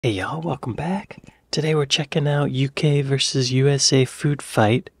Hey y'all, welcome back. Today we're checking out UK versus USA food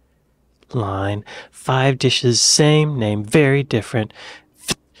fight line. 5 dishes, same name, very different.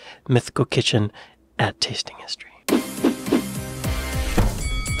 Mythical Kitchen at Tasting History.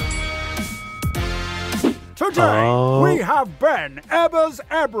 Today, we have Ben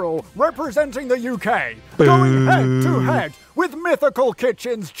Ebbers-Ebrel representing the UK, going head-to-head with Mythical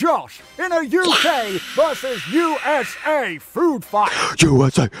Kitchen's Josh in a UK versus USA food fight.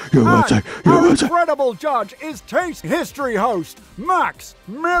 USA. Our incredible judge is Taste History host Max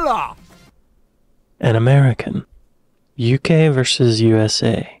Miller. An American. UK versus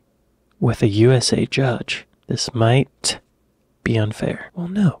USA. With a USA judge. This might be unfair. Well,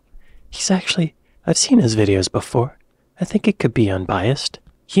 no. He's actually... I've seen his videos before. I think it could be unbiased.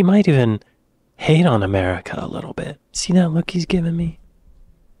 He might even hate on America a little bit. See that look he's giving me?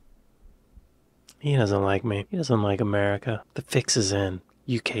 He doesn't like me. He doesn't like America. The fix is in.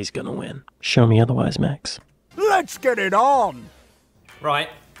 UK's gonna win. Show me otherwise, Max. Let's get it on! Right,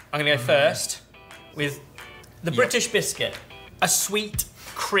 I'm gonna go first with the British biscuit. A sweet,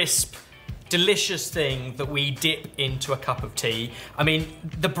 crisp, delicious thing that we dip into a cup of tea. I mean,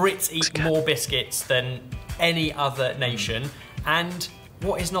 the Brits eat more biscuits than any other nation, and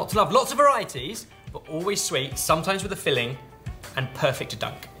what is not to love? Lots of varieties, but always sweet, sometimes with a filling, and perfect to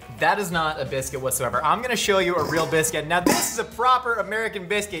dunk. That is not a biscuit whatsoever. I'm gonna show you a real biscuit. Now this is a proper American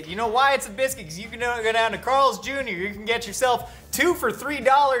biscuit. You know why it's a biscuit? Because you can go down to Carl's Jr. You can get yourself 2 for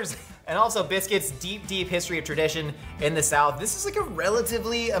 $3. And also biscuits, deep history of tradition in the South. This is like a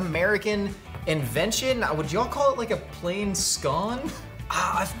relatively American invention. Would y'all call it like a plain scone?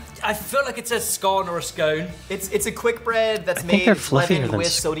 I feel like it's a scone or a scone. It's a quick bread that's made leavened with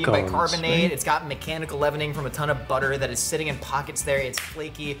sodium bicarbonate. Right? It's got mechanical leavening from a ton of butter that is sitting in pockets there. It's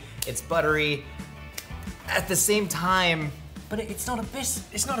flaky, it's buttery. At the same time, but it's not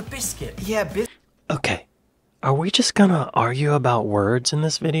a biscuit. Yeah, Okay. Are we just gonna argue about words in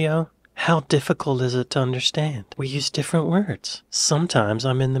this video? How difficult is it to understand? We use different words. Sometimes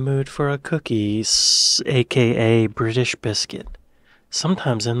I'm in the mood for a cookie, aka British biscuit.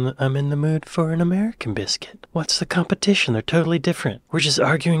 Sometimes I'm in the mood for an American biscuit. What's the competition? They're totally different. We're just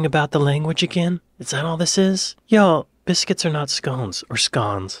arguing about the language again? Is that all this is? Y'all, biscuits are not scones or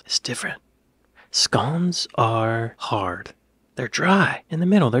scones. It's different. Scones are hard. They're dry. In the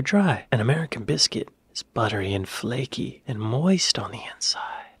middle, they're dry. An American biscuit is buttery and flaky and moist on the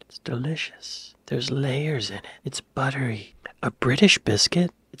inside. It's delicious. There's layers in it. It's buttery. A British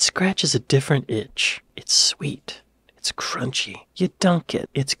biscuit, it scratches a different itch. It's sweet. It's crunchy. You dunk it.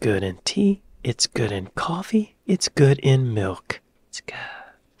 It's good in tea. It's good in coffee. It's good in milk. It's good.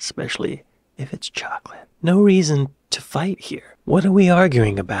 Especially if it's chocolate. No reason to fight here. What are we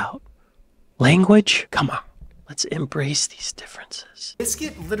arguing about? Language? Come on. Let's embrace these differences.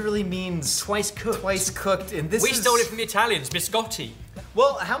 Biscuit literally means twice cooked, and we stole it from the Italians, biscotti.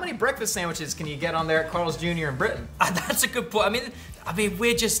 Well, how many breakfast sandwiches can you get on there at Carl's Jr. in Britain? That's a good point. I mean,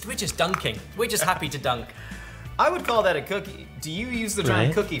 we're just dunking. We're just happy to dunk. I would call that a cookie. Do you use the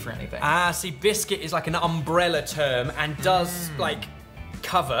term cookie for anything? See, biscuit is like an umbrella term and does like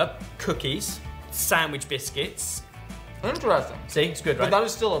cover cookies, sandwich biscuits. Interesting. See, it's good, right? But that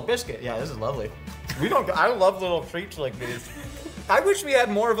is still a biscuit. Yeah, this is lovely. I love little treats like these. I wish we had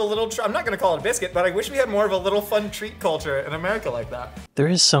more of a little, I'm not gonna call it a biscuit, but I wish we had more of a little fun treat culture in America like that. There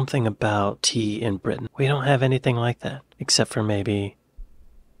is something about tea in Britain. We don't have anything like that, except for maybe,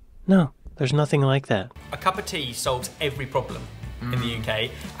 no, there's nothing like that. A cup of tea solves every problem in the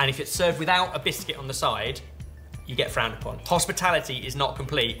UK, and if it's served without a biscuit on the side, you get frowned upon. Hospitality is not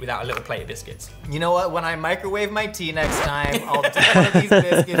complete without a little plate of biscuits. You know what, when I microwave my tea next time, I'll dip one of these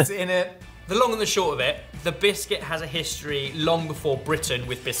biscuits in it. The long and the short of it, the biscuit has a history long before Britain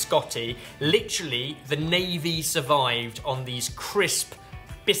with biscotti. Literally, the Navy survived on these crisp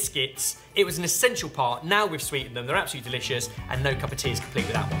biscuits. It was an essential part. Now we've sweetened them. They're absolutely delicious, and no cup of tea is complete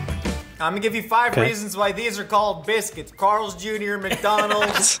without one. I'm gonna give you 5 reasons why these are called biscuits. Carl's Jr.,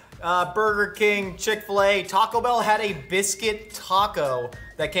 McDonald's, Burger King, Chick-fil-A. Taco Bell had a biscuit taco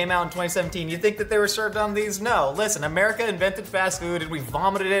that came out in 2017. You think that they were served on these? No. Listen, America invented fast food and we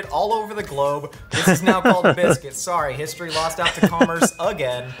vomited it all over the globe. This is now called biscuits. Sorry, history lost out to commerce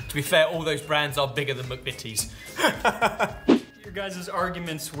again. To be fair, all those brands are bigger than McVitie's. Your guys'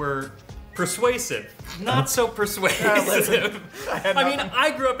 arguments were persuasive, not so persuasive. I mean,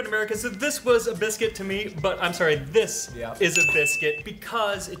 I grew up in America, so this was a biscuit to me, but I'm sorry, this is a biscuit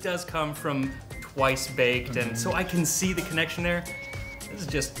because it does come from twice baked, and so I can see the connection there. This is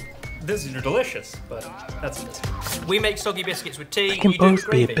just These are delicious, but that's a biscuit. We make soggy biscuits with tea. They can you do it both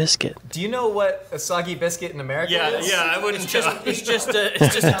with be a gravy. biscuit. Do you know what a soggy biscuit in America is? Yeah, I wouldn't. It's just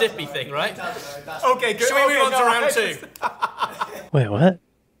a dippy thing, right? Okay, good. Should we move on to round two? Wait, what?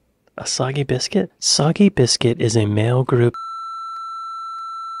 A soggy biscuit? Soggy biscuit is a male group.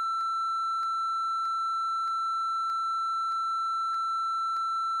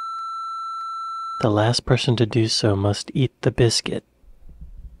 The last person to do so must eat the biscuit.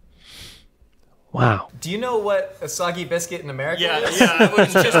 Wow. Do you know what a soggy biscuit in America is? Yeah, I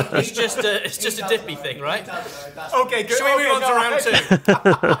wouldn't. It's just a dippy thing, right? Okay, good. Should we move on to round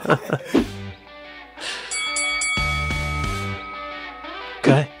two?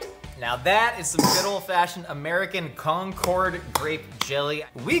 Okay. Now that is some good old-fashioned American Concord grape jelly.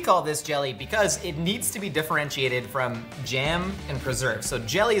 We call this jelly because it needs to be differentiated from jam and preserve. So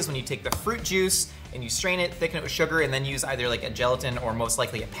jelly is when you take the fruit juice and you strain it, thicken it with sugar, and then use either like a gelatin or most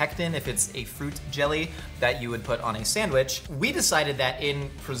likely a pectin if it's a fruit jelly that you would put on a sandwich. We decided that in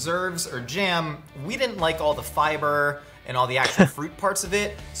preserves or jam, we didn't like all the fiber and all the actual fruit parts of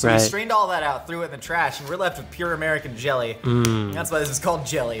it. So we strained all that out, threw it in the trash, and we're left with pure American jelly. That's why this is called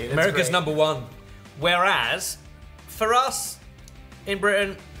jelly. It's America's great. #1. Whereas, for us, in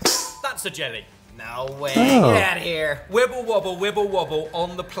Britain, that's a jelly. No way, Oh. get out of here. Wibble wobble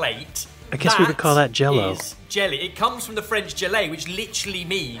on the plate. I guess we would call that Jell-O. Is jelly. It comes from the French gelée, which literally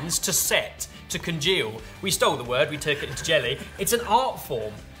means to set, to congeal. We stole the word, we took it into jelly. It's an art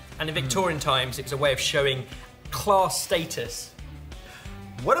form, and in Victorian times, it was a way of showing class status.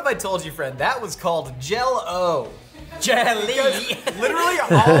 What have I told you, friend? That was called Jell-O. Jelly! Literally,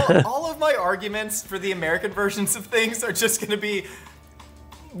 all of my arguments for the American versions of things are just gonna be,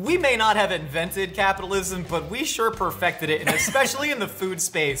 we may not have invented capitalism, but we sure perfected it, and especially in the food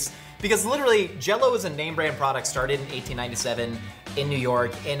space. Because literally, Jell-O is a name brand product started in 1897 in New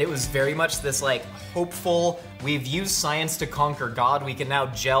York, and it was very much this like hopeful, we've used science to conquer God, we can now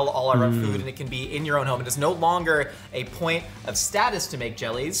gel all our food and it can be in your own home. It is no longer a point of status to make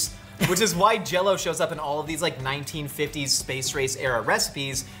jellies, which is why Jell-O shows up in all of these like 1950s space race era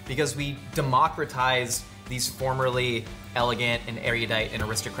recipes, because we democratized these formerly elegant and erudite and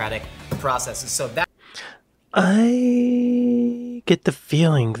aristocratic processes. So that I get the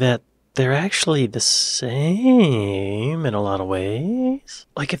feeling that they're actually the same in a lot of ways.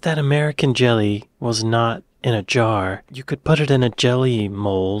 Like if that American jelly was not in a jar, you could put it in a jelly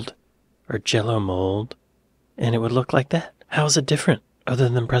mold or Jell-O mold and it would look like that. How is it different other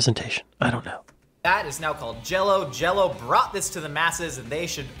than presentation? I don't know. that is now called Jell-O. Jell-O brought this to the masses and they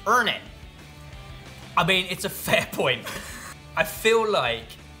should earn it. I mean, it's a fair point. I feel like,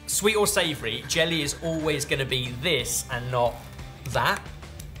 sweet or savory, jelly is always going to be this and not that.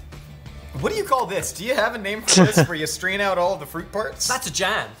 What do you call this? Do you have a name for this where you strain out all of the fruit parts? That's a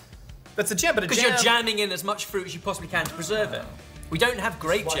jam. That's a jam, but a jam... Because you're jamming in as much fruit as you possibly can to preserve it. We don't have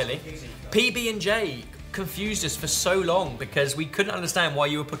grape jelly. PB&J confused us for so long because we couldn't understand why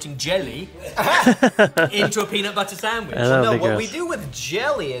you were putting jelly into a peanut butter sandwich. No, what we do with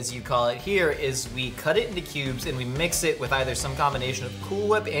jelly, as you call it here, is we cut it into cubes and we mix it with either some combination of Cool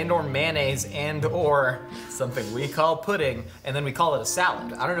Whip and or mayonnaise and or something we call pudding, and then we call it a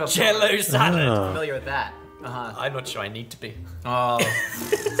salad. I don't know if Jello salad. you're familiar with that. I'm not sure I need to be. Oh,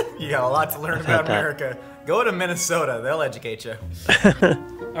 you got a lot to learn about America. Go to Minnesota, they'll educate you.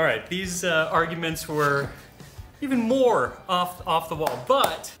 All right, these arguments were even more off the wall,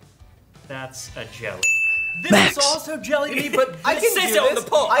 but that's a jelly. This Max. is also jelly to me, but I It can says do it on this. the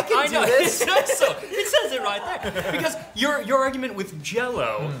pot. I can do this. It says it right there. Because your argument with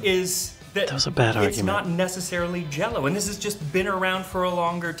Jell-O is that was a bad it's argument. not necessarily Jell-O, and this has just been around for a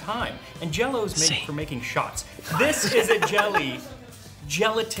longer time. And Jell-O is made See. for making shots. This is a jelly.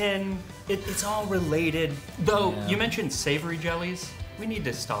 Gelatin, it's all related. Though, you mentioned savory jellies. We need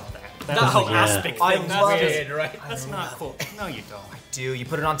to stop that. That whole yeah. aspic I thing, love that's it. weird, right? That's not cool. No, you don't. Do you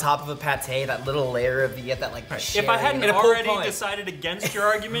put it on top of a pate, that little layer of, you get that like If I hadn't In a pork already pie. decided against your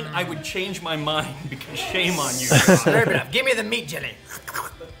argument, I would change my mind because shame on you. Fair enough. Give me the meat jelly.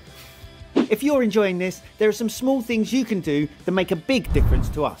 If you're enjoying this, there are some small things you can do that make a big difference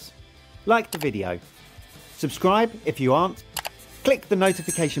to us. Like the video. Subscribe if you aren't. Click the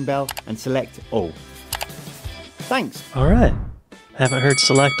notification bell and select all. Thanks. All right. Haven't heard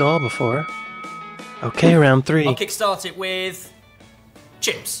select all before. Okay, round 3. I'll kickstart it with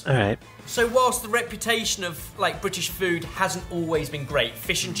chips. All right. So whilst the reputation of like British food hasn't always been great,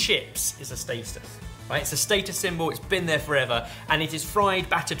 fish and chips is a status. Right? It's a status symbol, it's been there forever, and it is fried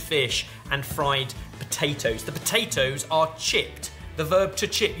battered fish and fried potatoes. The potatoes are chipped. The verb to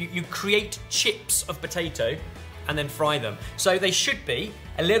chip, you create chips of potato, and then fry them. So they should be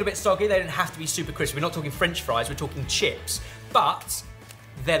a little bit soggy. They don't have to be super crispy. We're not talking French fries, we're talking chips, but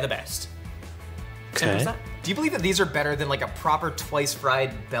they're the best. Simple as that. Do you believe that these are better than like a proper twice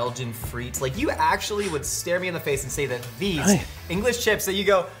fried Belgian frites? Like you actually would stare me in the face and say that these English chips that you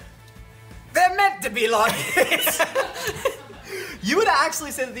go, they're meant to be like this. You would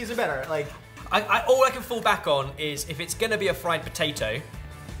actually say that these are better. Like, all I can fall back on is if it's gonna be a fried potato,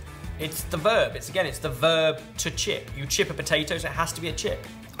 it's the verb. It's the verb to chip. You chip a potato, so it has to be a chip.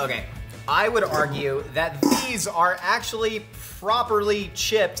 Okay, I would argue that these are actually properly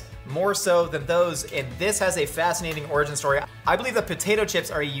chipped more so than those, and this has a fascinating origin story. I believe that potato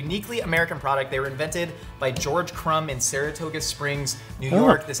chips are a uniquely American product. They were invented by George Crumb in Saratoga Springs, New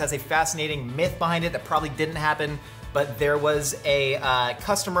York. This has a fascinating myth behind it that probably didn't happen, but there was a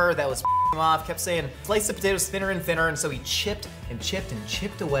customer that was off, kept saying, slice the potatoes thinner and thinner, and so he chipped and chipped and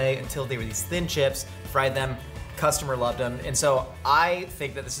chipped away until they were these thin chips, fried them, customer loved them, and so I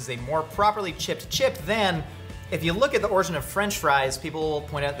think that this is a more properly chipped chip than, if you look at the origin of French fries, people will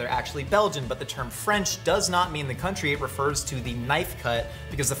point out they're actually Belgian, but the term French does not mean the country. It refers to the knife cut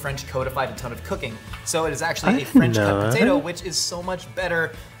because the French codified a ton of cooking. So it is actually a French cut potato, which is so much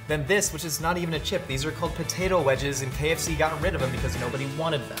better than this, which is not even a chip. These are called potato wedges, and KFC got rid of them because nobody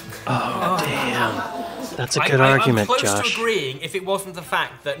wanted them. Oh, damn. That's a good argument, I'm close Josh. to agreeing if it wasn't the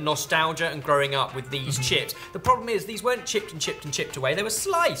fact that nostalgia and growing up with these chips. The problem is these weren't chipped and chipped and chipped away, they were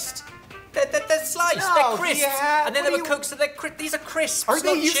sliced. They're sliced, they're crisp, and then they were cooked, so these are crisps. Are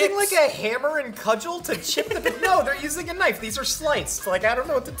they using chips. like a hammer and cudgel to chip the No, they're using a knife. These are sliced. Like, I don't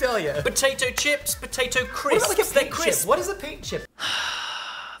know what to tell you. Potato chips, potato crisps. What about like a paint they're crisp. chip? What is a paint chip?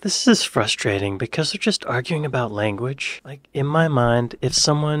 This is frustrating because they're just arguing about language. Like, in my mind, if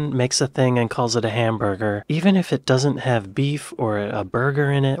someone makes a thing and calls it a hamburger, even if it doesn't have beef or a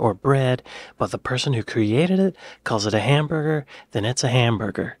burger in it or bread, but the person who created it calls it a hamburger, then it's a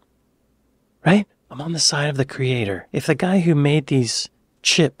hamburger. Right? I'm on the side of the creator. If the guy who made these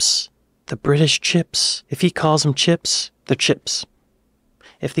chips, the British chips, if he calls them chips, they're chips.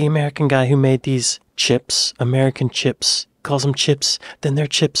 If the American guy who made these chips, American chips, calls them chips, then they're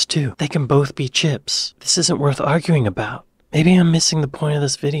chips too. They can both be chips. This isn't worth arguing about. Maybe I'm missing the point of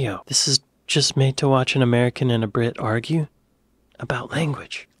this video. This is just made to watch an American and a Brit argue about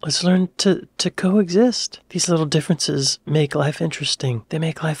language. Let's learn to coexist. These little differences make life interesting. They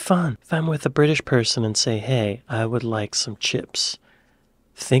make life fun. If I'm with a British person and say, hey, I would like some chips,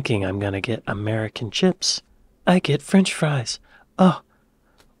 thinking I'm gonna get American chips, I get French fries. Oh,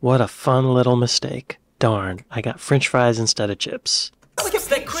 what a fun little mistake. Darn, I got French fries instead of chips. Like a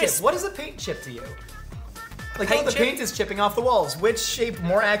paint chip. What is a paint chip to you? Like, Paint the chip? paint is chipping off the walls. Which shape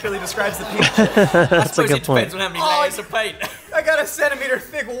more accurately describes the paint chip? I suppose good it point. depends on how many layers of paint. I got a centimeter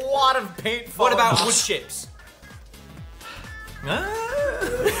thick wad of paint What falling about off. wood chips?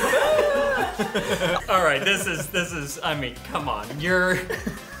 All right, this is. I mean, come on.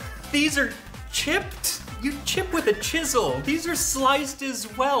 These are chipped. You chip with a chisel. These are sliced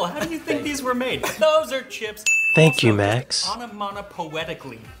as well. How do you think these were made? Those are chips. Thank you, Also, Max.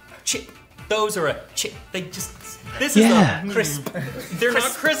 Onomatopoetically, chip. Those are a chip. They just. This Yeah. is a crisp. They're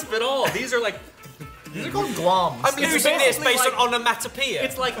not crisp at all. These are like. These are called gloms. I'm losing this basically based like- on onomatopoeia.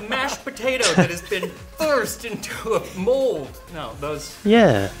 It's like mashed potato that has been forced into a mold. No, those.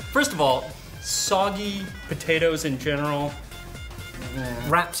 Yeah. First of all, soggy potatoes in general.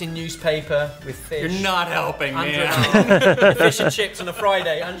 wrapped in newspaper with fish. You're not helping, Under man. an arm. Fish and chips on a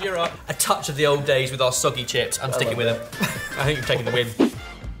Friday under your arm. A touch of the old days with our soggy chips. I'm sticking with them. I think you've taken the win.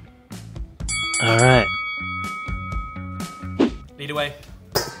 All right. Lead away.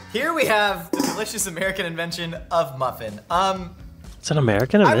 Here we have the delicious American invention of muffin. It's an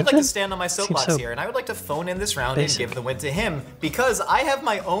American I would invention? like to stand on my soapbox so here, and I would like to phone in this round basic. and give the win to him, because I have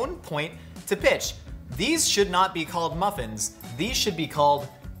my own point to pitch. These should not be called muffins. These should be called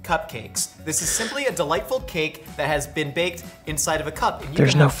cupcakes. This is simply a delightful cake that has been baked inside of a cup. And you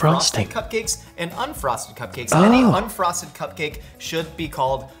There's can no have frosted frosting. cupcakes and unfrosted cupcakes. Oh. Any unfrosted cupcake should be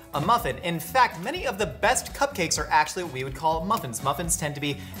called a muffin. In fact, many of the best cupcakes are actually what we would call muffins. Muffins tend to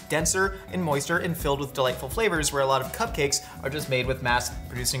be denser and moister and filled with delightful flavors, where a lot of cupcakes are just made with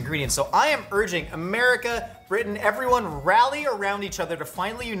mass-produced ingredients. So I am urging America, Britain, everyone rally around each other to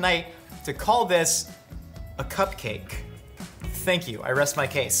finally unite to call this a cupcake. Thank you. I rest my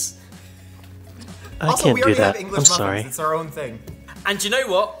case. I Also, can't we do already that. have English I'm muffins. sorry. It's our own thing. And you know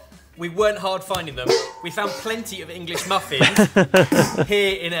what? We weren't hard finding them. We found plenty of English muffins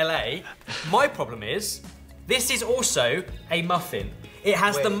here in LA. My problem is, this is also a muffin. It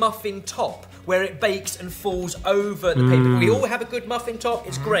has the Wait. muffin top, where it bakes and falls over the paper. We all have a good muffin top.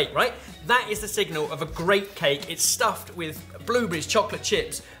 It's great, right? That is the signal of a great cake. It's stuffed with blueberries, chocolate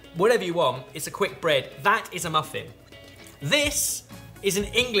chips, whatever you want. It's a quick bread. That is a muffin. This is an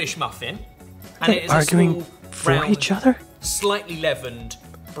English muffin, and it is arguing a small, for round, each other? slightly leavened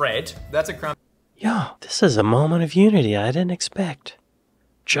bread. That's a crumb. Yo, this is a moment of unity I didn't expect.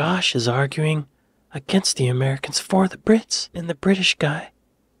 Josh is arguing against the Americans for the Brits, and the British guy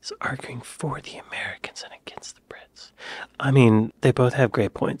is arguing for the Americans and against the Brits. I mean, they both have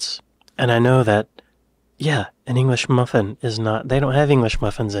great points. And I know that, yeah, an English muffin is not... They don't have English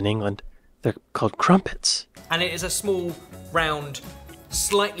muffins in England. They're called crumpets. And it is a small, round,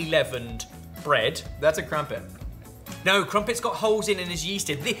 slightly leavened bread. That's a crumpet. No, crumpet's got holes in and is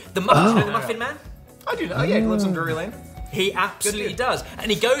yeasted. The muffin, you know the Muffin Man? I do know. Yeah, he lives in Drury Lane. He absolutely does.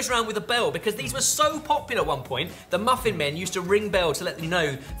 And he goes around with a bell because these were so popular at one point, the muffin men used to ring bells to let them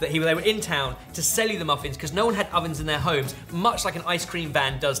know that they were in town to sell you the muffins because no one had ovens in their homes, much like an ice cream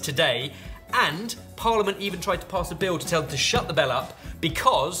van does today. And Parliament even tried to pass a bill to tell them to shut the bell up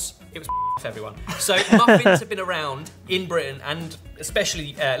because it was for everyone. So muffins have been around in Britain and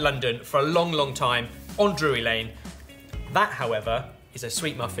especially London for a long, long time on Drury Lane. That, however, is a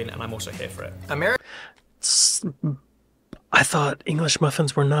sweet muffin and I'm also here for it. I thought English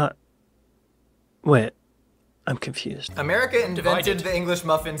muffins were not... Wait, I'm confused. America invented the English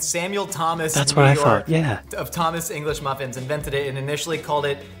muffin. Samuel Thomas That's in what New I York thought, yeah. of Thomas English Muffins invented it and initially called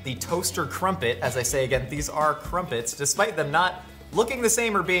it the toaster crumpet. As I say again, these are crumpets, despite them not looking the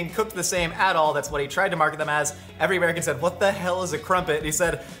same or being cooked the same at all. That's what he tried to market them as. Every American said, what the hell is a crumpet? And he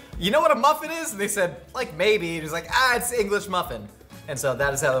said, you know what a muffin is? And they said, like, maybe. And he's like, it's English muffin. And so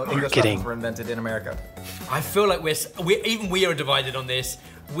that is how English muffins were invented in America. I feel like even we are divided on this.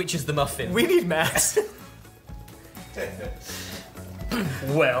 Which is the muffin? We need maths.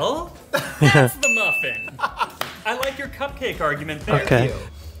 Well, that's the muffin. I like your cupcake argument there. Okay.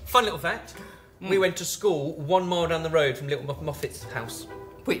 Fun little fact. We went to school 1 mile down the road from Little Moffat's house.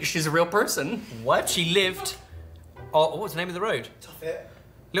 Wait, she's a real person? What? She lived... Oh, what's the name of the road? Tuffet.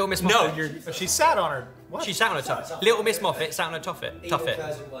 Little Miss Moffat. No, she sat on her... What? She sat on a tuffet. Little Miss Moffat sat on a tuffet.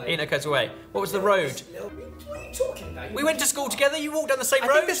 Ain't no away. What was the road? What are you talking about? We went to school together. You walked down the same I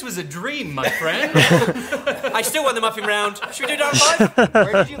road. think this was a dream, my friend. I still won the muffin round. Should we do down 5?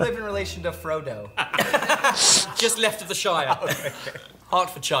 Where did you live in relation to Frodo? Just left of the Shire. Okay.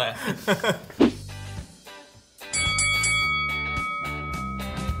 Hertfordshire.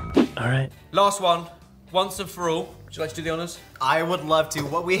 All right. Last one. Once and for all. Would you like to do the honours? I would love to.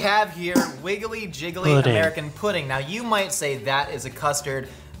 What we have here, wiggly jiggly Pudding. American pudding. Now you might say that is a custard.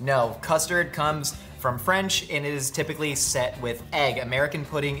 No, custard comes from French and it is typically set with egg. American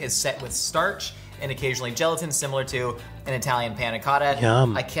pudding is set with starch and occasionally gelatin, similar to an Italian panna cotta.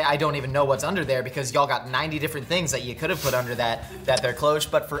 Yum. I don't even know what's under there because y'all got 90 different things that you could have put under that they're closed.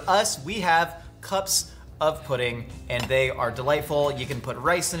 But for us, we have cups of pudding and they are delightful. You can put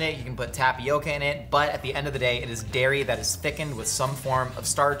rice in it, you can put tapioca in it, but at the end of the day, it is dairy that is thickened with some form of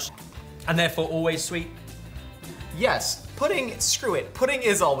starch. And therefore always sweet. Yes, pudding, screw it. Pudding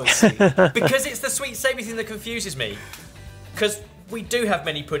is always sweet. Because it's the sweet savoury thing that confuses me. Because we do have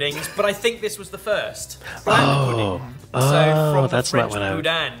many puddings, but I think this was the first. Black pudding. So from that's the not French what I...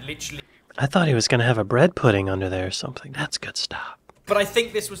 boudin, literally. I thought he was going to have a bread pudding under there or something. That's good stuff. But I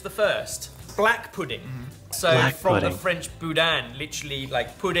think this was the first. Black pudding. So Black from pudding. the French boudin, literally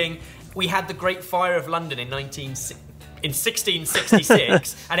like pudding. We had the Great Fire of London in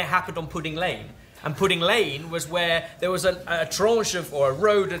 1666, and it happened on Pudding Lane. And Pudding Lane was where there was a tranche of, or a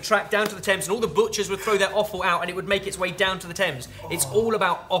road, a track down to the Thames, and all the butchers would throw their offal out and it would make its way down to the Thames. It's all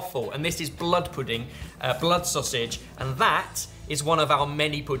about offal, and this is blood pudding, blood sausage, and that is one of our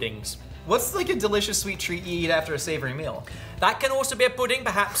many puddings. What's like a delicious sweet treat you eat after a savory meal? That can also be a pudding,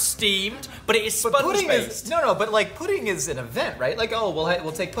 perhaps steamed, but it is sponge-based. No, but like pudding is an event, right? Like, oh,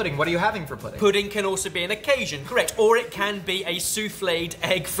 we'll take pudding. What are you having for pudding? Pudding can also be an occasion, correct? Or it can be a souffled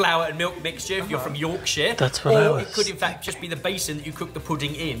egg, flour, and milk mixture if you're from Yorkshire. That's what I Or was... it could, in fact, just be the basin that you cook the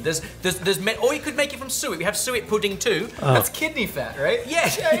pudding in. Or you could make it from suet. We have suet pudding too. That's kidney fat, right?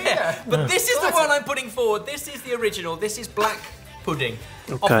 Yeah. But this is the one I'm putting forward. This is the original. This is black pudding.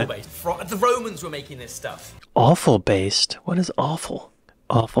 Okay. Offal-based. The Romans were making this stuff. Offal-based? What is offal?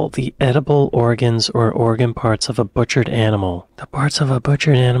 Offal, the edible organs or organ parts of a butchered animal. The parts of a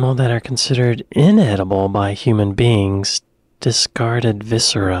butchered animal that are considered inedible by human beings. Discarded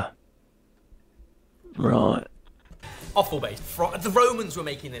viscera. Right. Offal-based. The Romans were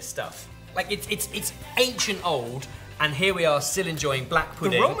making this stuff. Like, it's ancient old, and here we are still enjoying black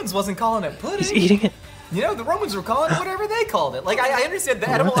pudding. The Romans wasn't calling it pudding. He's eating it. You know, the Romans were calling it whatever they called it. Like, I understand the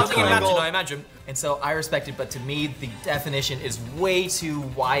etymological angle. I imagine. And so I respect it, but to me, the definition is way too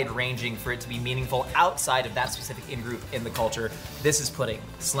wide-ranging for it to be meaningful outside of that specific in-group in the culture. This is pudding.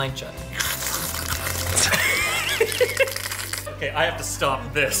 Slangcha. Okay, I have to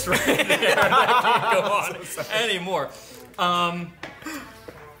stop this right there. I can't go on anymore. All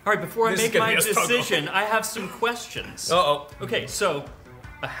right, before I make my decision, I have some questions. Uh-oh. Okay, so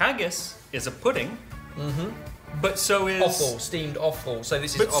a haggis is a pudding. But so is offal, steamed offal. So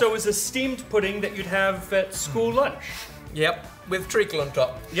this is. But so is a steamed pudding that you'd have at school lunch. Yep, with treacle on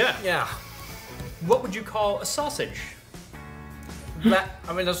top. Yeah. Yeah. What would you call a sausage?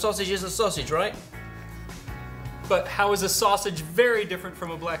 I mean, a sausage is a sausage, right? But how is a sausage very different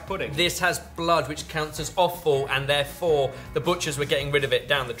from a black pudding? This has blood, which counts as offal, and therefore the butchers were getting rid of it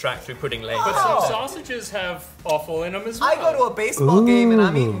down the track through pudding lanes. But some sausages have offal in them as well. I go to a baseball game and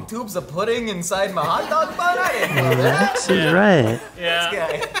I'm eating tubes of pudding inside my hot dog bun. I didn't know that. Max is right.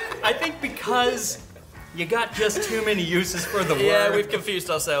 Yeah. I think because you got just too many uses for the word. Yeah, we've confused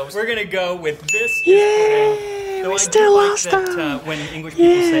ourselves. We're gonna go with this. Yay! We still lost that when English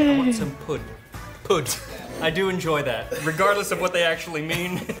people say, I want some pud. Pud. I do enjoy that, regardless of what they actually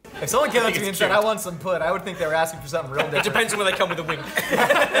mean. If someone came up to me and said, I want some pud, I would think they were asking for something real different. It depends on where they come with a wink.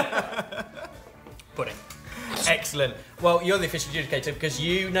 Pudding. Excellent. Well, you're the official adjudicator because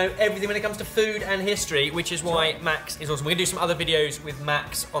you know everything when it comes to food and history, which is why Max is awesome. We're going to do some other videos with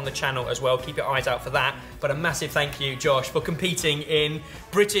Max on the channel as well. Keep your eyes out for that. But a massive thank you, Josh, for competing in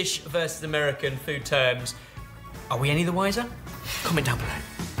British versus American food terms. Are we any the wiser? Comment down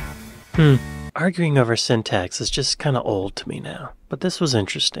below. Arguing over syntax is just kind of old to me now, but this was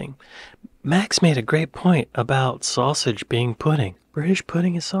interesting. Max made a great point about sausage being pudding. British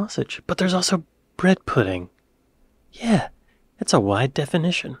pudding is sausage, but there's also bread pudding. Yeah, it's a wide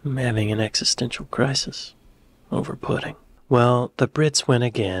definition. I'm having an existential crisis over pudding. Well, the Brits win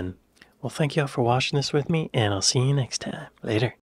again. Well, thank y'all for watching this with me, and I'll see you next time. Later.